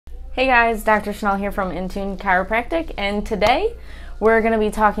Hey guys, Dr. Chanel here from Intune Chiropractic, and today we're going to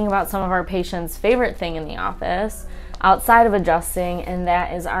be talking about some of our patients' favorite thing in the office outside of adjusting, and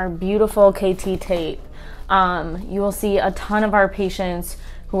that is our beautiful KT tape. You will see a ton of our patients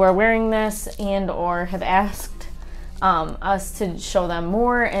who are wearing this and or have asked us to show them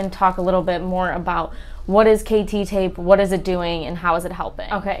more and talk a little bit more about what is KT tape, what is it doing, and how is it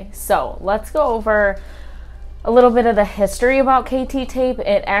helping. Okay, so let's go over a little bit of the history about KT tape.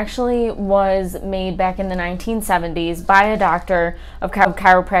 It actually was made back in the 1970s by a doctor of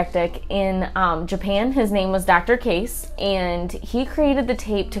chiropractic in Japan. His name was Dr. Case, and he created the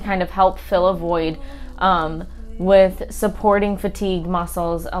tape to kind of help fill a void with supporting fatigued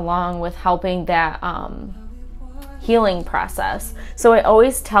muscles along with helping that healing process. So I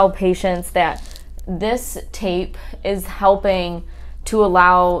always tell patients that this tape is helping to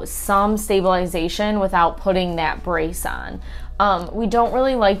allow some stabilization without putting that brace on. We don't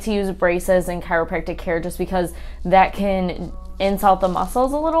really like to use braces in chiropractic care just because that can insult the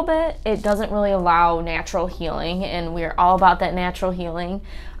muscles a little bit. It doesn't really allow natural healing, and we're all about that natural healing.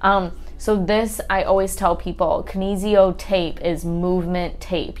 So this, I always tell people, Kinesio Tape is movement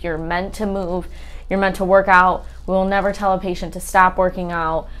tape. You're meant to move, you're meant to work out. We will never tell a patient to stop working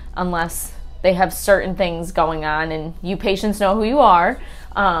out unless they have certain things going on, and you patients know who you are.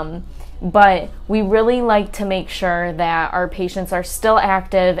 But we really like to make sure that our patients are still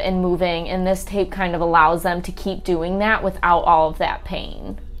active and moving, and this tape kind of allows them to keep doing that without all of that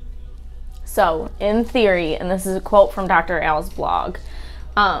pain. So in theory, and this is a quote from Dr. Al's blog,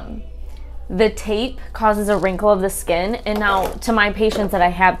 the tape causes a wrinkle of the skin. And now to my patients that I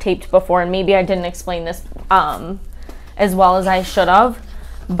have taped before, and maybe I didn't explain this as well as I should have,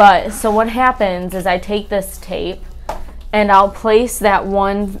 but so what happens is I take this tape and I'll place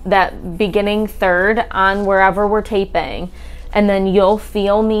that beginning third on wherever we're taping, and then you'll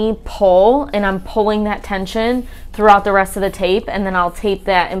feel me pull, and I'm pulling that tension throughout the rest of the tape, and then I'll tape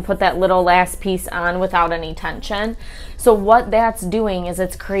that and put that little last piece on without any tension. So what that's doing is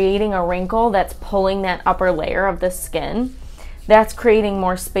it's creating a wrinkle that's pulling that upper layer of the skin. That's creating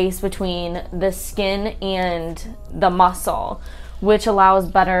more space between the skin and the muscle, which allows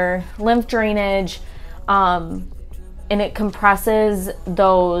better lymph drainage, and it compresses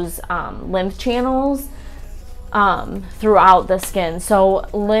those lymph channels throughout the skin. So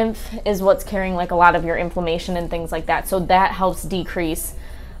lymph is what's carrying like a lot of your inflammation and things like that. So that helps decrease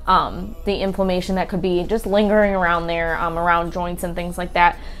the inflammation that could be just lingering around there, around joints and things like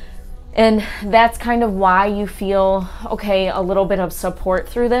that. And that's kind of why you feel, okay, a little bit of support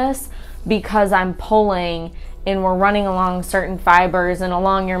through this, because I'm pulling and we're running along certain fibers and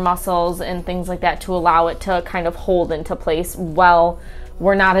along your muscles and things like that to allow it to kind of hold into place while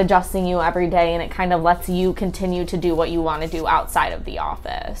we're not adjusting you every day, and it kind of lets you continue to do what you want to do outside of the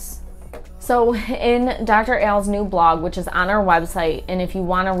office. So in Dr. Al's new blog, which is on our website, and if you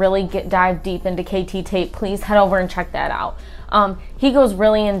want to really dive deep into KT tape, please head over and check that out. He goes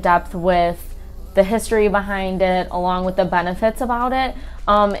really in depth with the history behind it, along with the benefits about it,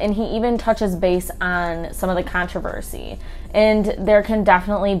 and he even touches base on some of the controversy. And there can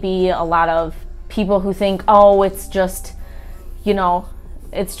definitely be a lot of people who think, oh, it's just, you know,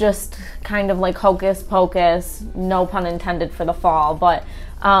 it's just kind of like hocus pocus, no pun intended for the fall, but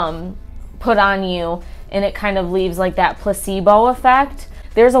put on you, and it kind of leaves like that placebo effect.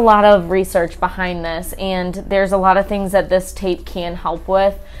 There's a lot of research behind this, and there's a lot of things that this tape can help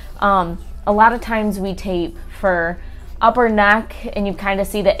with. A lot of times we tape for upper neck, and you kind of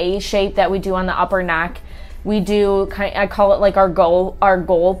see the A shape that we do on the upper neck. We do, I call it like our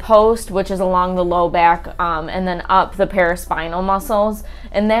goal post, which is along the low back and then up the paraspinal muscles,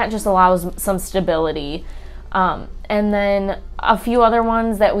 and that just allows some stability. And then a few other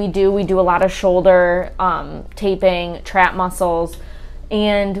ones that we do a lot of shoulder taping, trap muscles,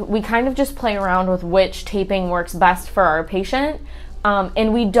 and we kind of just play around with which taping works best for our patient.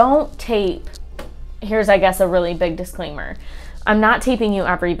 And we don't tape, here's I guess a really big disclaimer, I'm not taping you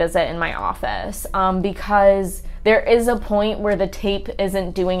every visit in my office because there is a point where the tape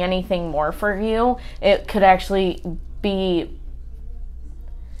isn't doing anything more for you. It could actually be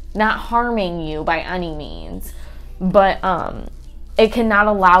not harming you by any means, but it cannot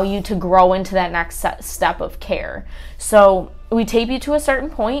allow you to grow into that next step of care. So we tape you to a certain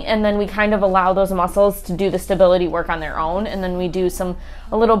point, and then we kind of allow those muscles to do the stability work on their own, and then we do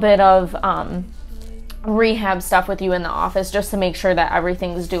a little bit of rehab stuff with you in the office just to make sure that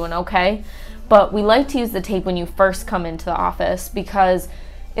everything's doing okay. But we like to use the tape when you first come into the office because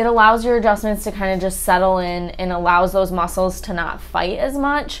it allows your adjustments to kind of just settle in and allows those muscles to not fight as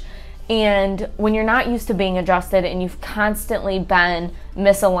much. And when you're not used to being adjusted and you've constantly been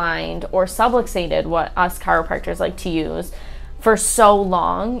misaligned or subluxated, what us chiropractors like to use, for so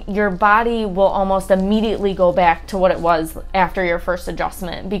long, your body will almost immediately go back to what it was after your first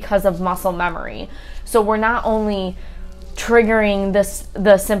adjustment because of muscle memory. So we're not only triggering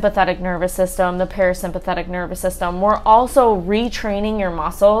the sympathetic nervous system, the parasympathetic nervous system, we're also retraining your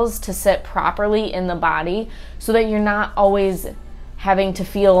muscles to sit properly in the body so that you're not always having to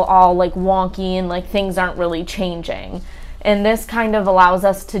feel all like wonky and like things aren't really changing. And this kind of allows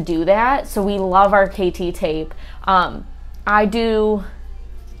us to do that. So we love our KT tape. I do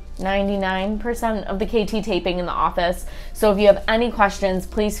 99% of the KT taping in the office. So if you have any questions,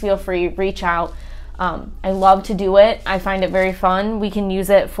 please feel free, reach out. I love to do it. I find it very fun. We can use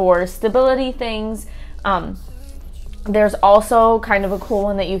it for stability things. There's also kind of a cool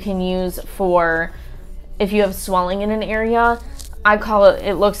one that you can use for if you have swelling in an area. I call it,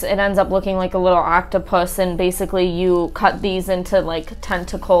 it ends up looking like a little octopus, and basically you cut these into like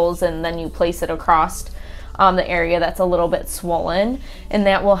tentacles and then you place it across the area that's a little bit swollen, and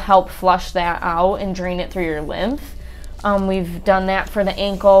that will help flush that out and drain it through your lymph. We've done that for the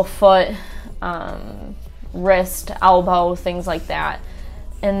ankle, foot, wrist, elbow, things like that.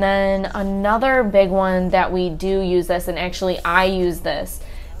 And then another big one that we do use this, and actually I use this,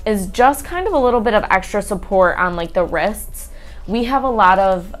 is just kind of a little bit of extra support on like the wrists. We have a lot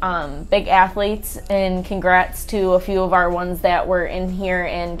of big athletes, and congrats to a few of our ones that were in here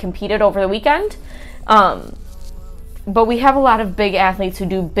and competed over the weekend. But we have a lot of big athletes who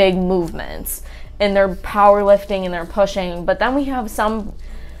do big movements, and they're powerlifting and they're pushing. But then we have some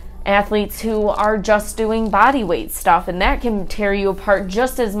athletes who are just doing body weight stuff, and that can tear you apart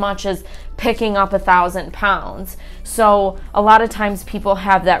just as much as picking up 1,000 pounds. So a lot of times people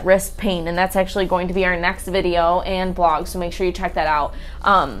have that wrist pain, and that's actually going to be our next video and blog, so make sure you check that out.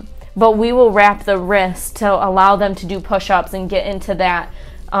 But we will wrap the wrist to allow them to do push-ups and get into that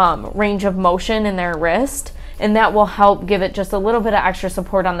range of motion in their wrist, and that will help give it just a little bit of extra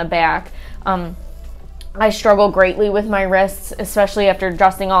support on the back. I struggle greatly with my wrists, especially after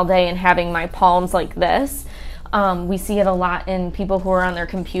adjusting all day and having my palms like this. We see it a lot in people who are on their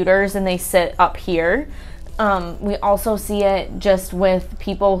computers and they sit up here. We also see it just with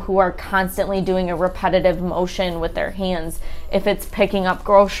people who are constantly doing a repetitive motion with their hands. If it's picking up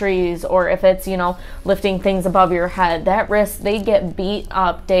groceries or if it's, you know, lifting things above your head, that wrist, they get beat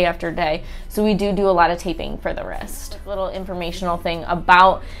up day after day. So we do a lot of taping for the wrist. A little informational thing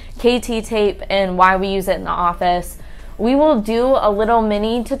about KT tape and why we use it in the office. We will do a little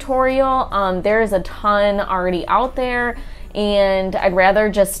mini tutorial. There is a ton already out there, and I'd rather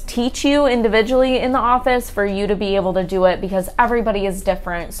just teach you individually in the office for you to be able to do it, because everybody is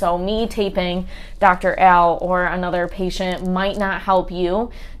different. So me taping Dr. Al or another patient might not help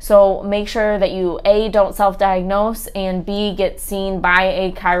you. So make sure that you A, don't self-diagnose, and B, get seen by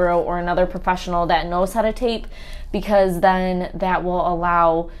a chiro or another professional that knows how to tape, because then that will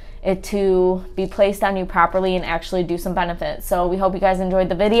allow it to be placed on you properly and actually do some benefit. So we hope you guys enjoyed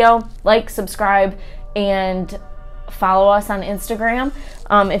the video. Like, subscribe, and follow us on Instagram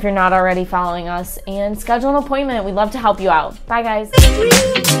if you're not already following us, and schedule an appointment. We'd love to help you out. Bye, guys.